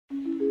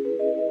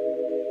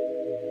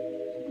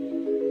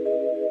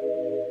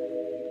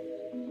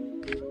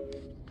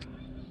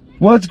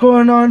What's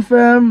going on,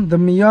 fam? The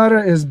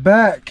Miata is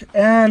back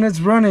and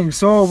it's running,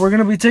 so we're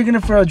gonna be taking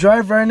it for a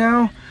drive right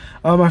now.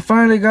 I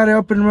finally got it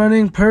up and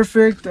running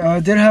perfect. I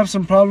did have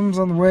some problems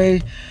on the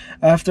way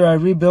after I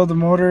rebuilt the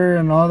motor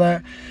and all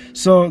that,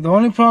 so the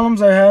only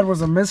problems I had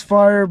was a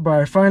misfire, but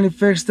I finally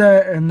fixed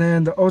that. And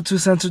then the O2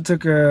 sensor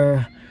took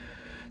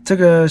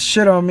a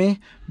shit on me,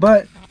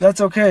 but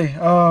that's okay.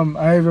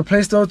 I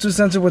replaced the O2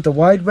 sensor with the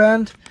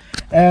wideband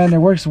and it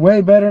works way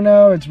better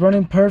now. It's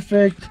running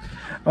perfect.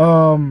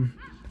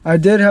 I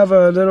did have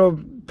a little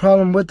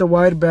problem with the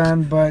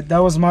wideband, but that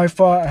was my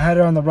fault. I had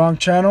it on the wrong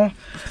channel.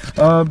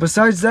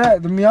 Besides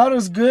that, the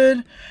Miata's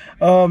good.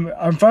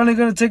 I'm finally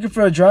gonna take it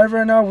for a drive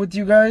right now with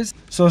you guys,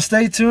 so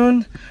stay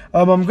tuned.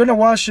 I'm gonna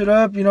wash it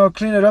up, you know,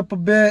 clean it up a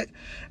bit,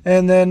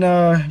 and then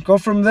go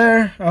from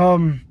there. I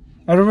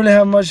don't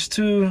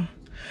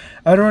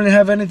really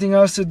have anything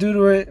else to do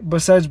to it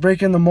besides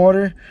breaking the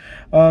motor.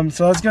 So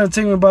that's gonna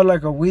take me about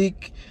like a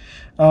week.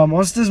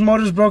 Once this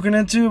motor's broken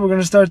into, we're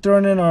gonna start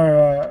throwing in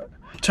our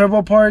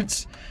turbo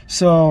parts.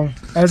 So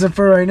as of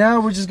for right now,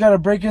 we just gotta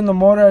break in the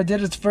motor. I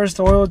did its first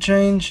oil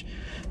change.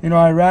 You know,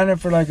 I ran it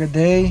for like a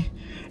day,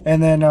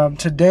 and then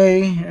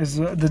today is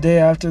the day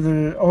after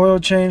the oil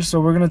change, so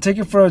we're gonna take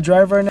it for a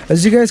drive right now.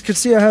 As you guys can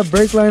see, I have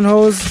brake line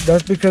hose.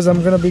 That's because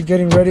I'm gonna be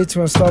getting ready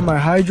to install my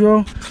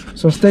hydro,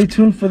 so stay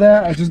tuned for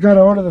that. I just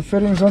gotta order the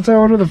fittings. Once I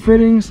order the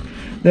fittings,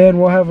 then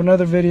we'll have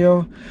another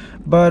video.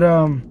 But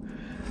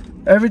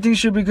everything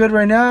should be good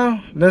right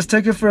now. Let's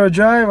take it for a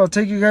drive. I'll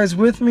take you guys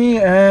with me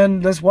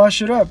and let's wash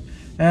it up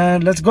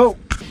and let's go.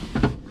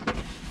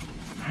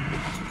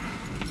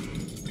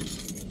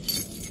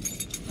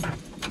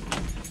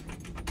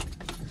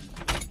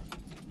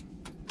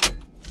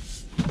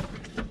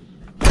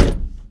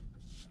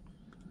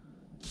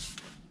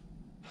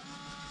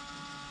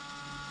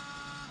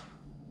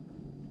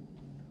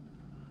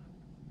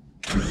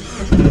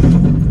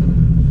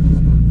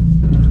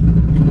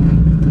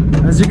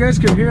 As you guys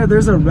can hear,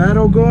 there's a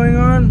rattle going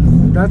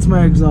on. That's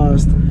my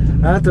exhaust.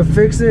 I have to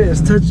fix it.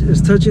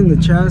 It's touching the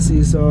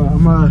chassis, so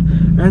I'm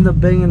gonna end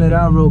up banging it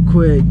out real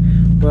quick.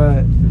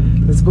 But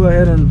let's go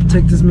ahead and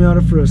take this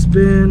Miata for a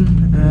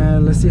spin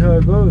and let's see how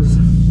it goes.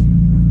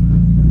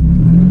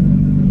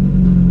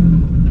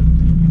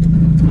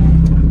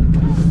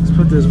 Let's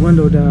put this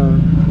window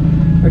down.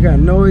 I got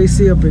no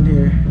AC up in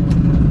here.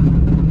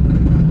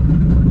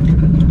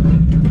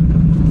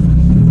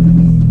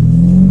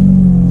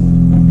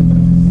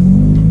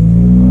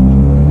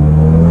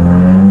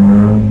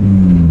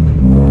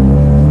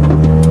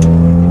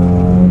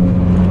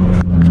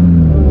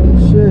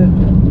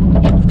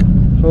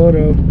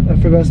 I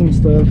forgot some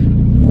stuff.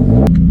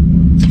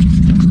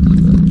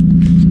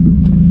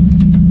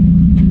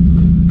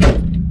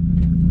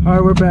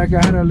 Alright, we're back.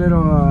 I had a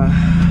little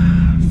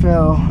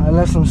fell. I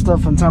left some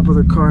stuff on top of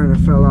the car and it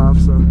fell off.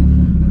 So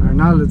alright,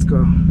 now let's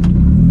go.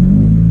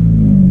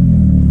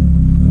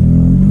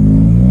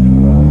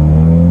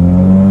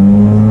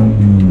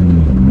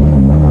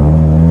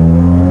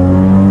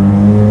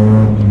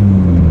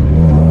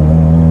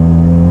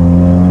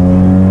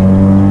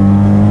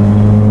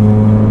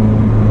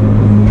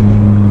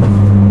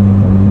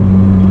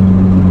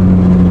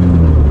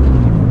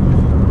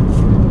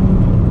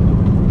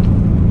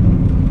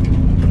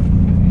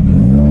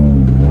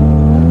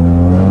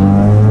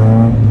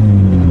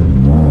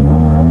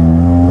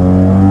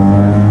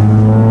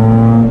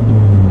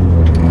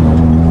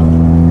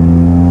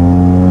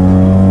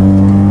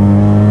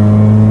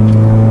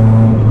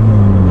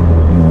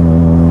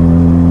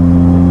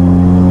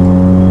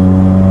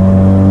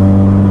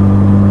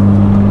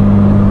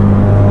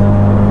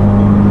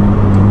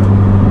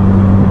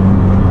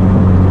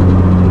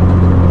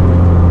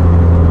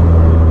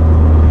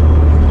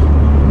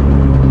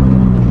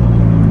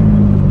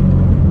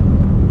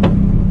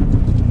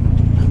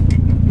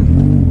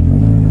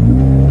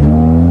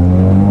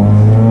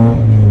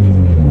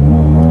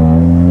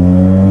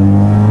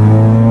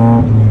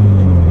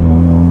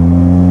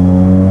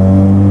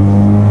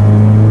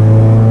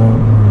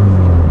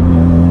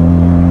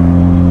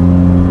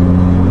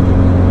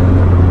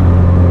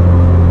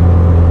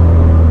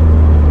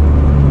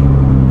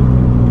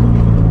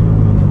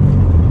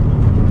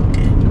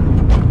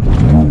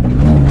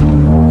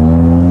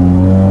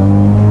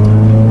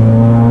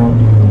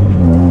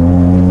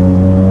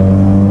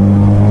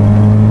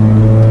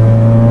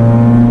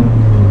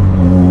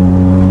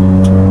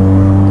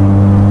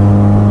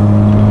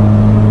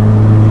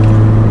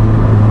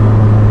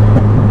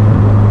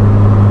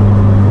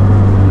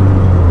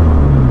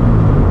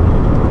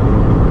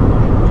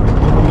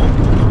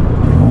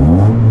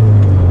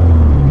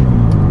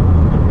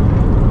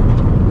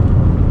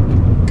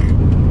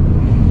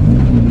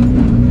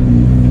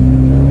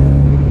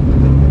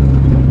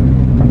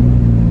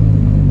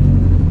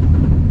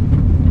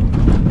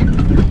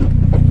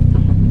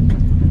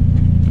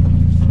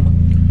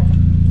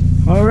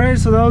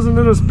 So that was a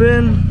little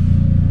spin.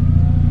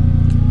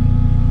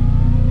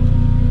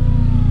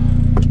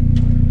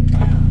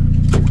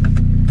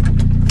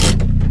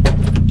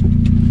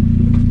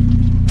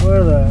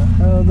 Where the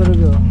hell did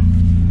it go?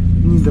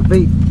 Need the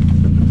vape.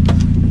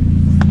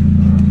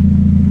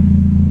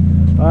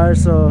 Alright,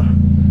 so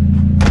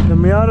the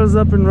Miata's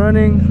up and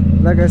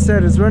running. Like I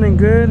said, it's running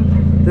good.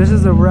 This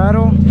is a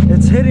rattle.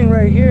 It's hitting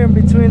right here in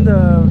between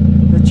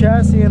the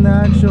chassis and the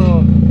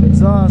actual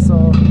exhaust,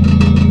 so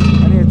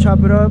I need to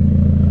chop it up.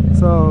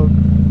 So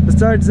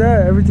besides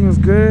that, everything is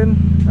good.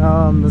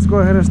 Let's go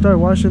ahead and start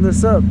washing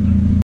this up.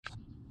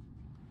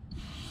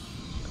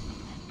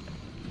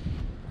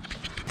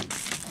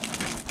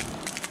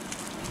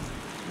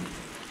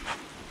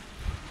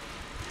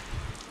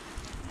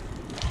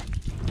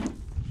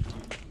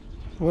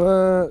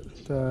 What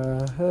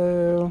the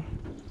hell?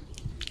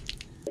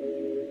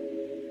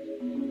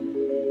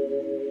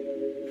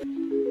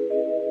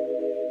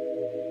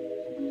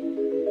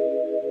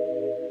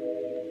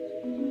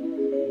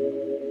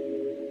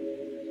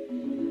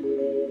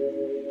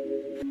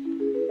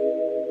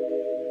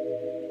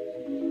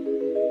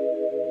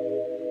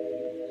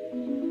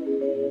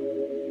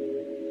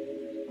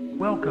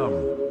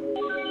 Welcome.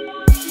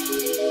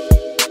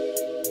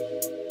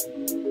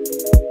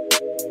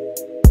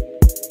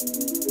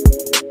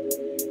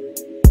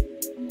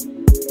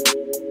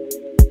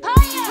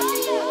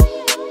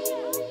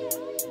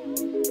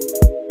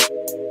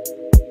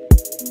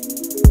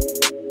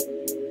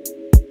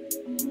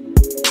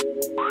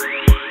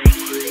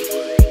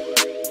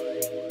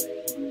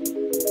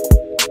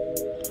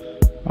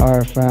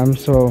 Alright fam,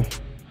 so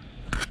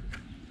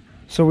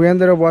we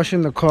ended up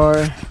washing the car.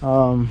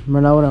 Right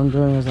now what I'm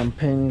doing is I'm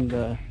painting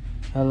the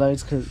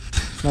headlights,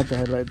 not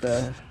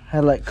the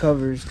headlight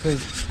covers,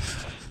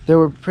 because they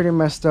were pretty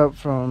messed up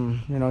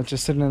from, you know,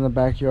 just sitting in the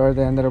backyard.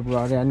 They ended up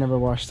rotting. I never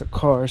washed the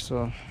car,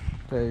 so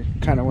they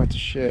kind of went to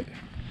shit.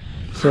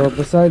 So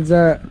besides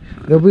that,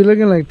 they'll be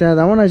looking like that.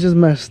 That one I just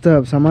messed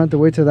up, so I'm gonna have to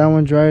wait till that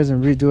one dries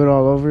and redo it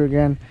all over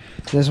again.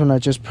 This one I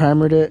just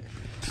primered it,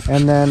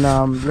 and then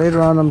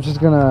later on I'm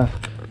just gonna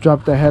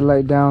drop the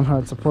headlight down how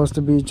it's supposed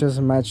to be, just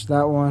to match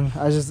that one.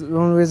 The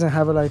only reason I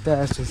have it like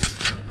that is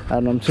just, I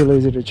don't know, I'm too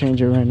lazy to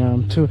change it right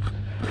now.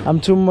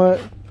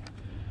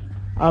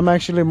 I'm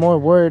actually more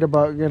worried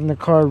about getting the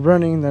car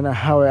running than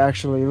how it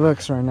actually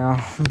looks right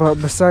now.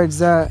 But besides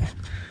that,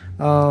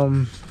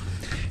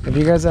 if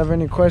you guys have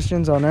any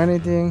questions on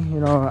anything, you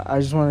know, I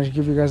just wanted to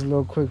give you guys a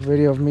little quick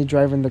video of me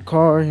driving the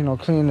car, you know,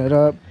 cleaning it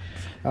up.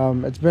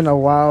 It's been a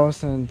while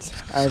since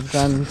I've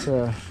gotten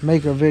to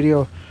make a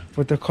video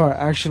with the car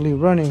actually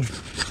running.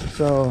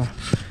 So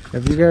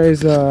if you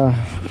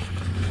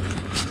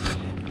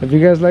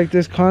guys like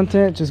this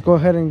content, just go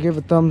ahead and give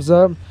a thumbs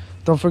up.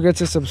 Don't forget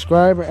to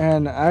subscribe.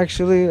 And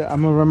actually,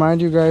 I'm gonna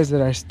remind you guys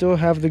that I still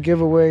have the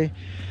giveaway.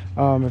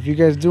 If you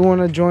guys do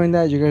want to join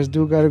that, you guys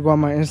do got to go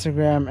on my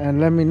Instagram and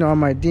let me know on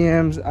my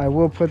DMs. I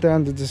will put that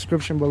in the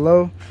description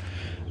below.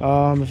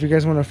 If you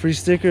guys want a free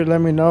sticker,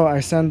 let me know. I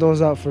send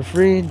those out for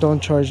free, don't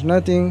charge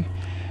nothing.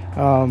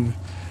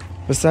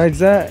 Besides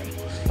that,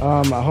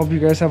 I hope you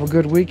guys have a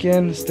good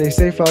weekend. Stay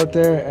safe out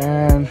there,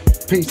 and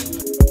peace.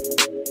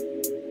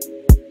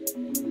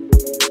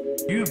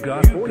 You've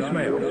got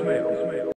voicemail.